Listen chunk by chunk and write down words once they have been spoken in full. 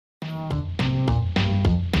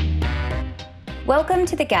Welcome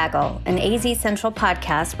to The Gaggle, an AZ Central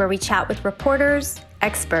podcast where we chat with reporters,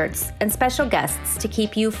 experts, and special guests to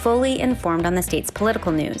keep you fully informed on the state's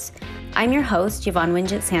political news. I'm your host, Yvonne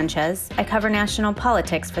Wingett-Sanchez. I cover national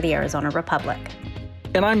politics for the Arizona Republic.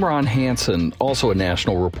 And I'm Ron Hansen, also a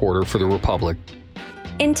national reporter for the Republic.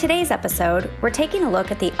 In today's episode, we're taking a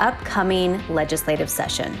look at the upcoming legislative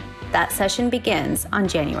session. That session begins on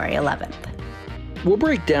January 11th. We'll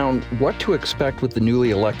break down what to expect with the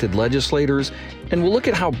newly elected legislators, and we'll look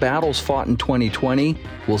at how battles fought in 2020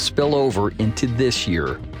 will spill over into this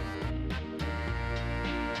year.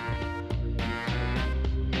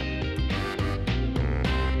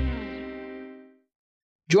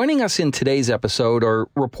 Joining us in today's episode are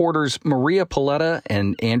reporters Maria Paletta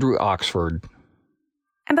and Andrew Oxford.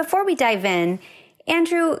 And before we dive in,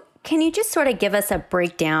 Andrew, can you just sort of give us a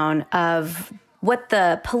breakdown of what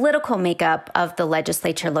the political makeup of the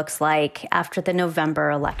legislature looks like after the November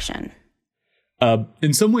election?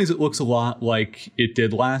 In some ways, it looks a lot like it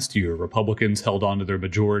did last year. Republicans held on to their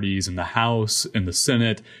majorities in the House and the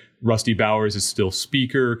Senate. Rusty Bowers is still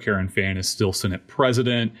Speaker. Karen Fann is still Senate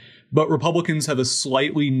President. But Republicans have a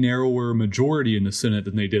slightly narrower majority in the Senate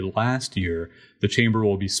than they did last year. The chamber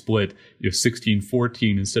will be split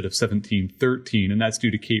 16-14 instead of 17-13, and that's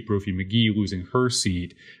due to Kate Brophy-McGee losing her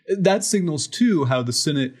seat. That signals, too, how the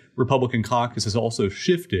Senate Republican caucus has also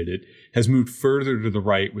shifted. It has moved further to the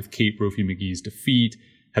right with Kate Brophy-McGee's defeat,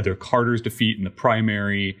 Heather Carter's defeat in the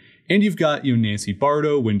primary, and you've got Nancy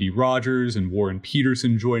Barto, Wendy Rogers, and Warren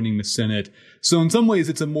Peterson joining the Senate. So in some ways,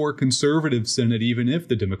 it's a more conservative Senate, even if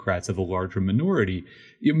the Democrats have a larger minority.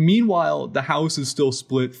 Meanwhile, the House is still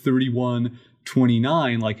split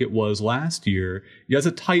 31-29 like it was last year. It has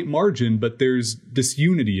a tight margin, but there's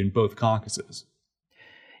disunity in both caucuses.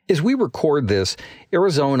 As we record this,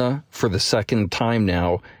 Arizona, for the second time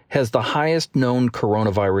now, has the highest known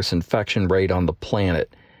coronavirus infection rate on the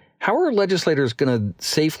planet. How are legislators going to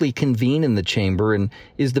safely convene in the chamber, and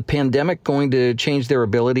is the pandemic going to change their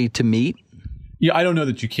ability to meet? Yeah, I don't know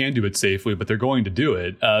that you can do it safely, but they're going to do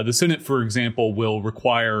it. The Senate, for example, will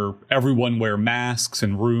require everyone wear masks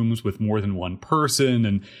in rooms with more than one person.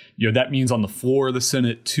 And, that means on the floor of the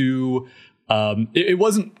Senate, too. It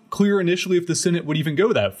wasn't clear initially if the Senate would even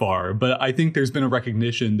go that far, but I think there's been a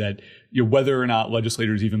recognition that whether or not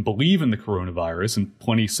legislators even believe in the coronavirus, and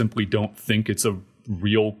plenty simply don't think it's a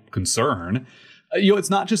real concern. It's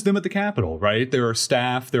not just them at the Capitol, right? There are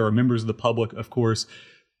staff, there are members of the public, of course.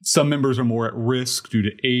 Some members are more at risk due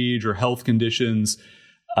to age or health conditions.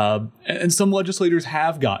 And some legislators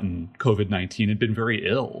have gotten COVID-19 and been very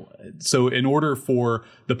ill. So in order for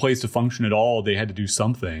the place to function at all, they had to do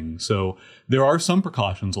something. So there are some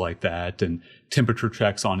precautions like that and temperature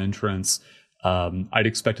checks on entrance. I'd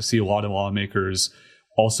expect to see a lot of lawmakers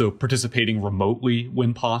also participating remotely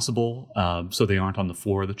when possible, so they aren't on the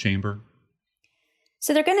floor of the chamber.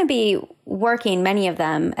 So they're going to be working, many of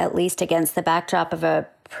them, at least against the backdrop of a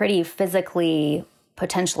pretty physically,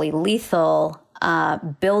 potentially lethal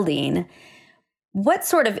building. What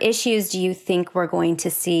sort of issues do you think we're going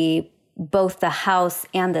to see both the House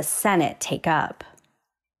and the Senate take up?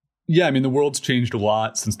 Yeah, the world's changed a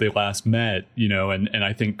lot since they last met, and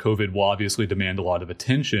I think COVID will obviously demand a lot of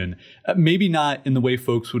attention. Maybe not in the way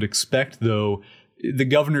folks would expect, though. The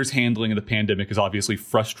governor's handling of the pandemic has obviously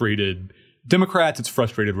frustrated Democrats, it's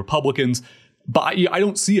frustrated Republicans, but I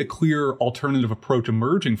don't see a clear alternative approach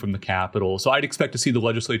emerging from the Capitol. So I'd expect to see the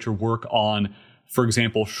legislature work on, for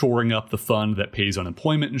example, shoring up the fund that pays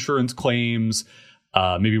unemployment insurance claims,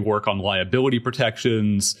 maybe work on liability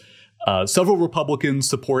protections. Several Republicans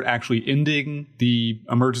support actually ending the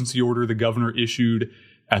emergency order the governor issued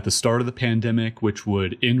at the start of the pandemic, which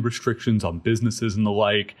would end restrictions on businesses and the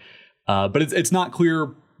like. But it's not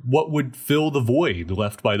clear what would fill the void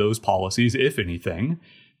left by those policies, if anything.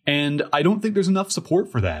 And I don't think there's enough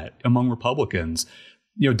support for that among Republicans.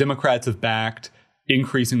 Democrats have backed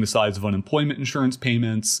increasing the size of unemployment insurance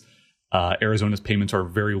payments. Arizona's payments are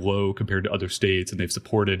very low compared to other states, and they've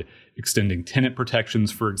supported extending tenant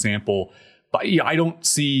protections, for example. But I don't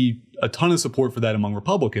see a ton of support for that among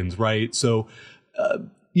Republicans, right? So,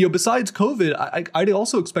 besides COVID, I'd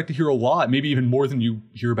also expect to hear a lot, maybe even more than you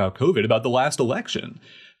hear about COVID, about the last election.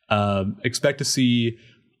 Expect to see,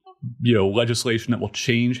 legislation that will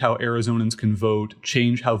change how Arizonans can vote,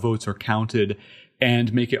 change how votes are counted,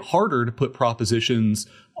 and make it harder to put propositions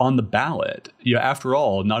on the ballot. After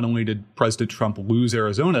all, not only did President Trump lose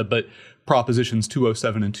Arizona, but Propositions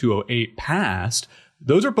 207 and 208 passed.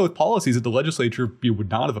 Those are both policies that the legislature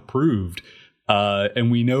would not have approved.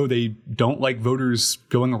 And we know they don't like voters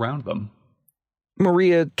going around them.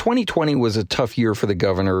 Maria, 2020 was a tough year for the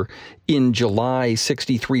governor. In July,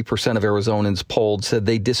 63% of Arizonans polled said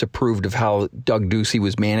they disapproved of how Doug Ducey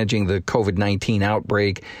was managing the COVID-19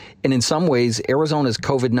 outbreak. And in some ways, Arizona's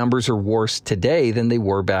COVID numbers are worse today than they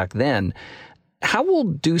were back then. How will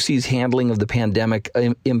Ducey's handling of the pandemic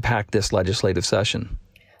impact this legislative session?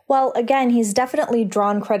 Well, again, he's definitely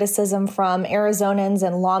drawn criticism from Arizonans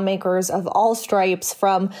and lawmakers of all stripes,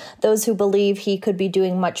 from those who believe he could be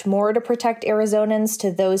doing much more to protect Arizonans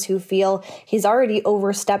to those who feel he's already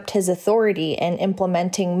overstepped his authority in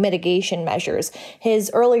implementing mitigation measures.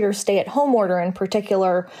 His earlier stay-at-home order, in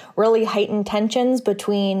particular, really heightened tensions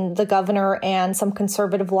between the governor and some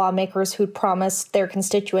conservative lawmakers who'd promised their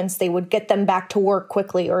constituents they would get them back to work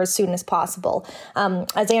quickly or as soon as possible.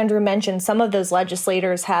 As Andrew mentioned, some of those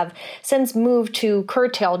legislators have since moved to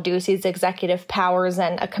curtail Ducey's executive powers,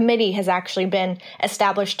 and a committee has actually been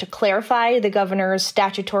established to clarify the governor's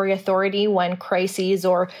statutory authority when crises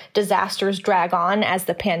or disasters drag on, as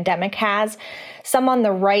the pandemic has. Some on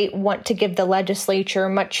the right want to give the legislature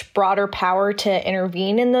much broader power to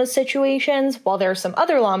intervene in those situations, while there are some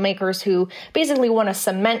other lawmakers who basically want to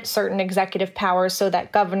cement certain executive powers so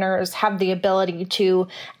that governors have the ability to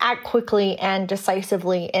act quickly and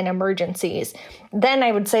decisively in emergencies. Then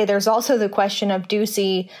I would say there's also the question of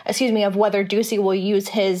whether Ducey will use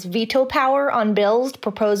his veto power on bills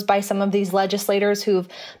proposed by some of these legislators who've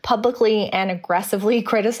publicly and aggressively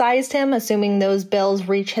criticized him, assuming those bills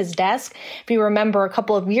reach his desk. If you remember, a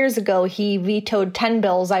couple of years ago, he vetoed 10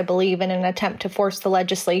 bills, I believe, in an attempt to force the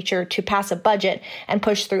legislature to pass a budget and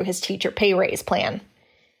push through his teacher pay raise plan.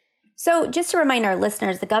 So just to remind our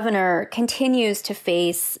listeners, the governor continues to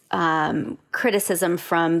face criticism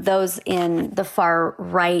from those in the far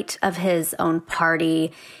right of his own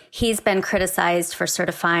party. He's been criticized for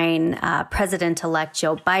certifying President-elect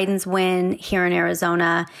Joe Biden's win here in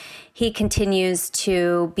Arizona. He continues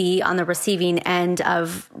to be on the receiving end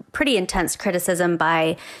of pretty intense criticism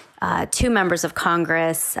by two members of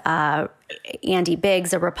Congress, Andy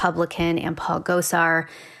Biggs, a Republican, and Paul Gosar,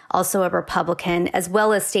 also a Republican, as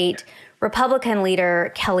well as state Republican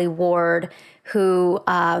leader Kelly Ward, who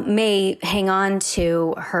may hang on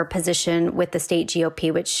to her position with the state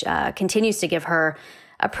GOP, which continues to give her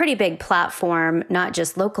a pretty big platform, not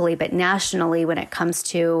just locally, but nationally when it comes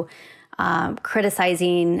to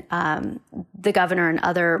criticizing the governor and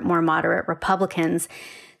other more moderate Republicans.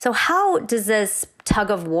 So how does this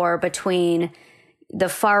tug of war between the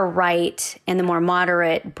far right and the more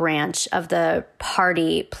moderate branch of the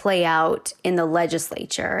party play out in the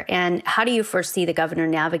legislature? And how do you foresee the governor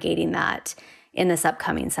navigating that in this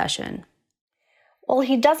upcoming session? Well,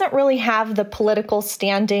 he doesn't really have the political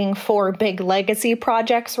standing for big legacy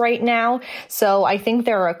projects right now. So I think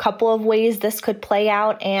there are a couple of ways this could play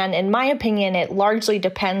out. And in my opinion, it largely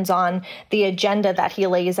depends on the agenda that he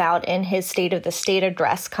lays out in his State of the State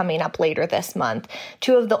address coming up later this month.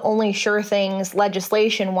 Two of the only sure things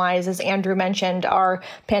legislation-wise, as Andrew mentioned, are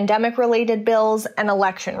pandemic-related bills and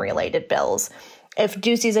election-related bills. If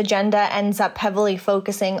Ducey's agenda ends up heavily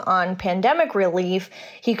focusing on pandemic relief,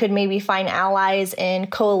 he could maybe find allies in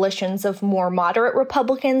coalitions of more moderate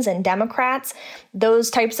Republicans and Democrats. Those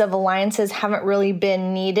types of alliances haven't really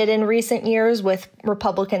been needed in recent years, with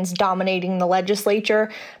Republicans dominating the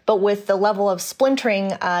legislature. But with the level of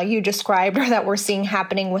splintering you described, or that we're seeing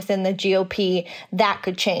happening within the GOP, that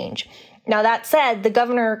could change. Now, that said, the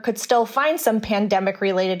governor could still find some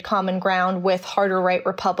pandemic-related common ground with harder right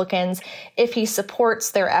Republicans if he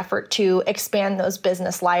supports their effort to expand those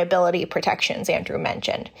business liability protections Andrew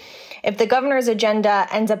mentioned. If the governor's agenda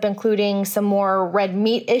ends up including some more red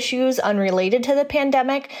meat issues unrelated to the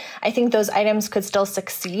pandemic, I think those items could still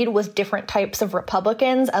succeed with different types of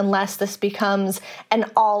Republicans, unless this becomes an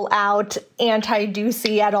all-out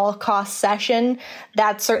anti-Ducey at all cost session.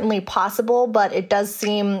 That's certainly possible, but it does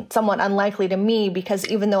seem somewhat unlikely to me, because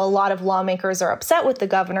even though a lot of lawmakers are upset with the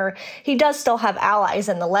governor, he does still have allies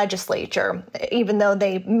in the legislature, even though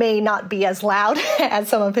they may not be as loud as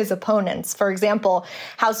some of his opponents. For example,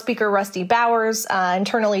 House Speaker Rusty Bowers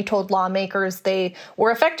internally told lawmakers they were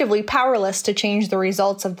effectively powerless to change the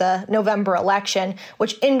results of the November election,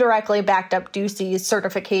 which indirectly backed up Ducey's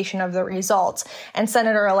certification of the results. And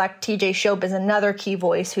Senator-elect TJ Shope is another key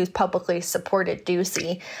voice who's publicly supported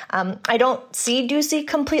Ducey. I don't see Ducey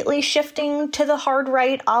completely shifting to the hard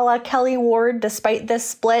right a la Kelly Ward, despite this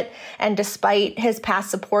split and despite his past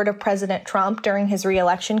support of President Trump during his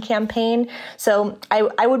re-election campaign. So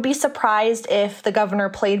I would be surprised if the governor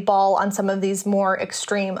played ball on some of these more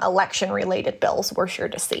extreme election-related bills we're sure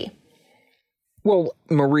to see. Well,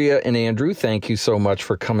 Maria and Andrew, thank you so much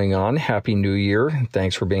for coming on. Happy New Year.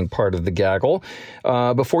 Thanks for being part of the gaggle.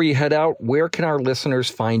 Before you head out, where can our listeners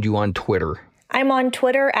find you on Twitter? I'm on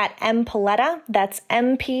Twitter at mpoletta. That's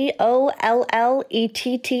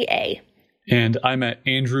MPOLLETTA. And I'm at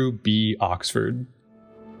Andrew B. Oxford.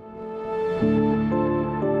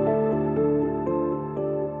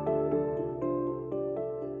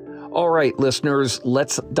 All right, listeners,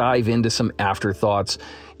 let's dive into some afterthoughts.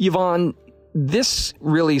 Yvonne, this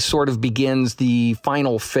really sort of begins the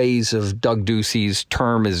final phase of Doug Ducey's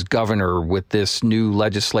term as governor with this new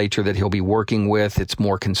legislature that he'll be working with. It's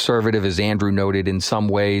more conservative, as Andrew noted, in some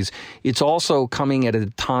ways. It's also coming at a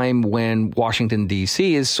time when Washington,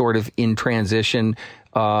 D.C. is sort of in transition,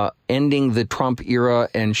 ending the Trump era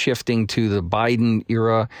and shifting to the Biden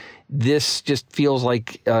era. This just feels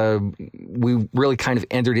like we really kind of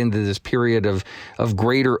entered into this period of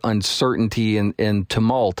greater uncertainty and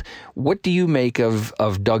tumult. What do you make of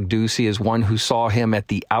Doug Ducey as one who saw him at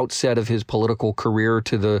the outset of his political career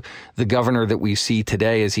to the governor that we see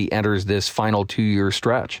today as he enters this final 2-year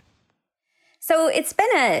stretch? So it's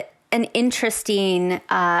been an interesting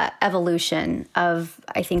evolution of,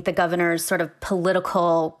 I think, the governor's sort of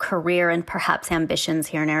political career and perhaps ambitions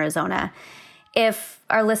here in Arizona. If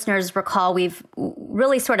our listeners recall, we've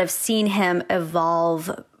really sort of seen him evolve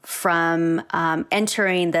from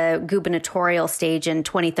entering the gubernatorial stage in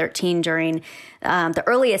 2013 during the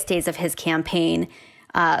earliest days of his campaign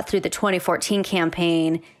through the 2014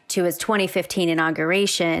 campaign to his 2015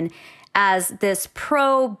 inauguration as this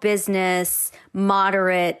pro-business,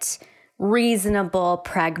 moderate, reasonable,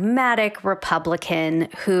 pragmatic Republican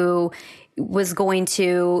who was going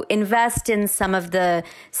to invest in some of the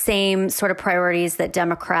same sort of priorities that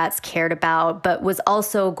Democrats cared about, but was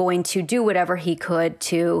also going to do whatever he could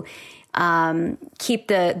to keep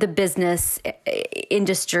the business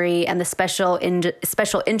industry and the special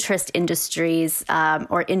interest industries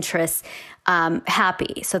or interests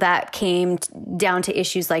happy. So that came down to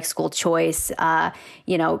issues like school choice,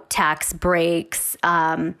 tax breaks,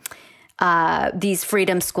 these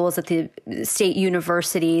freedom schools at the state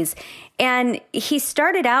universities. And he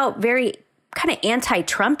started out very kind of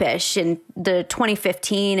anti-Trumpish in the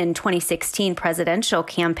 2015 and 2016 presidential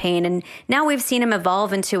campaign. And now we've seen him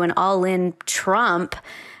evolve into an all-in Trump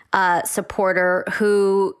supporter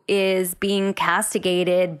who is being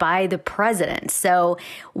castigated by the president. So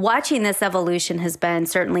watching this evolution has been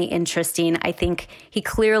certainly interesting. I think he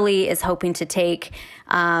clearly is hoping to take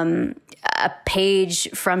a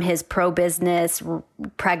page from his pro-business,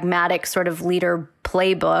 pragmatic sort of leader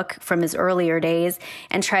playbook from his earlier days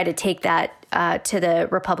and try to take that to the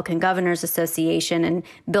Republican Governors Association and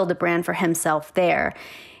build a brand for himself there.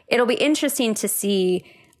 It'll be interesting to see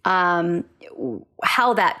how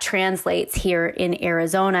that translates here in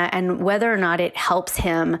Arizona and whether or not it helps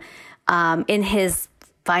him in his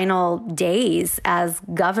final days as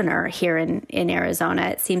governor here in Arizona.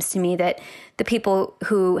 It seems to me that the people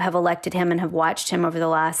who have elected him and have watched him over the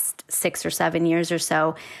last 6 or 7 years or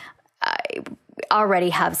so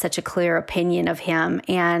already have such a clear opinion of him.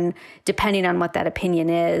 And depending on what that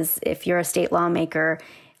opinion is, if you're a state lawmaker,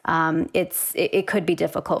 it could be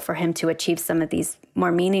difficult for him to achieve some of these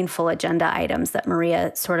more meaningful agenda items that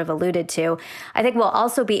Maria sort of alluded to. I think will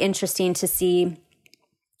also be interesting to see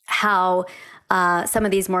how some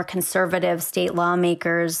of these more conservative state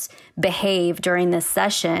lawmakers behave during this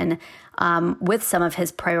session with some of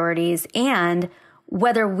his priorities and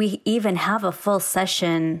whether we even have a full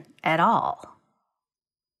session at all.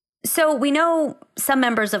 So we know some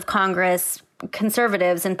members of Congress,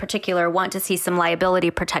 conservatives in particular, want to see some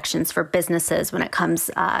liability protections for businesses when it comes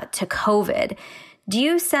to COVID. Do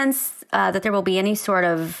you sense that there will be any sort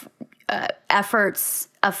of efforts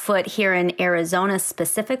afoot here in Arizona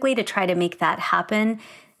specifically to try to make that happen,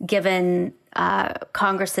 given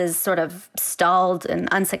Congress's sort of stalled and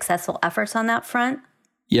unsuccessful efforts on that front?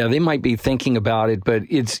 Yeah, they might be thinking about it, but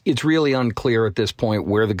it's really unclear at this point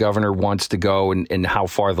where the governor wants to go and how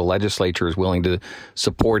far the legislature is willing to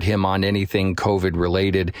support him on anything COVID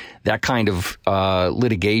related. That kind of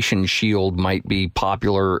litigation shield might be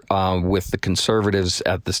popular with the conservatives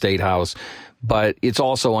at the state house, but it's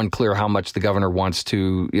also unclear how much the governor wants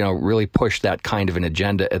to, really push that kind of an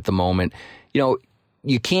agenda at the moment.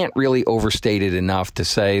 You can't really overstate it enough to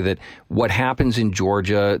say that what happens in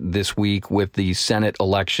Georgia this week with the Senate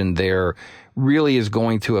election there really is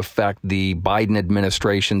going to affect the Biden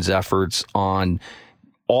administration's efforts on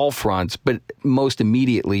all fronts, but most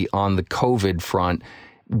immediately on the COVID front.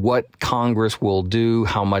 What Congress will do,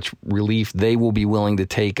 how much relief they will be willing to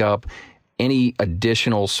take up, any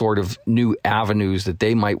additional sort of new avenues that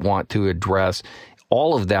they might want to address.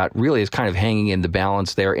 all of that really is kind of hanging in the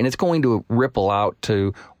balance there. And it's going to ripple out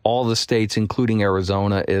to all the states, including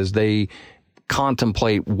Arizona, as they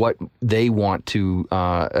contemplate what they want to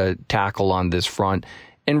tackle on this front.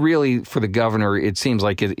 And really, for the governor, it seems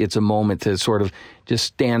like it's a moment to sort of just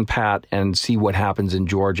stand pat and see what happens in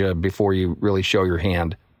Georgia before you really show your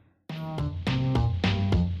hand.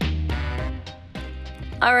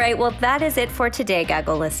 All right, well, that is it for today,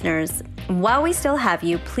 Gaggle listeners. While we still have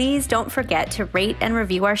you, please don't forget to rate and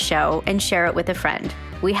review our show and share it with a friend.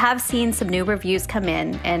 We have seen some new reviews come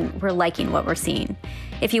in, and we're liking what we're seeing.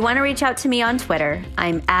 If you want to reach out to me on Twitter,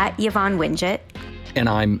 I'm at Yvonne Wingett. And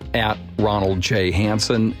I'm at Ronald J.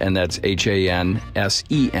 Hansen, and that's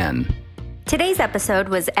Hansen. Today's episode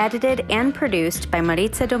was edited and produced by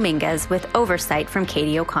Maritza Dominguez with oversight from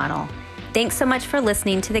Katie O'Connell. Thanks so much for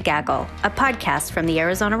listening to The Gaggle, a podcast from the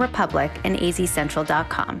Arizona Republic and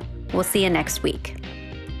azcentral.com. We'll see you next week.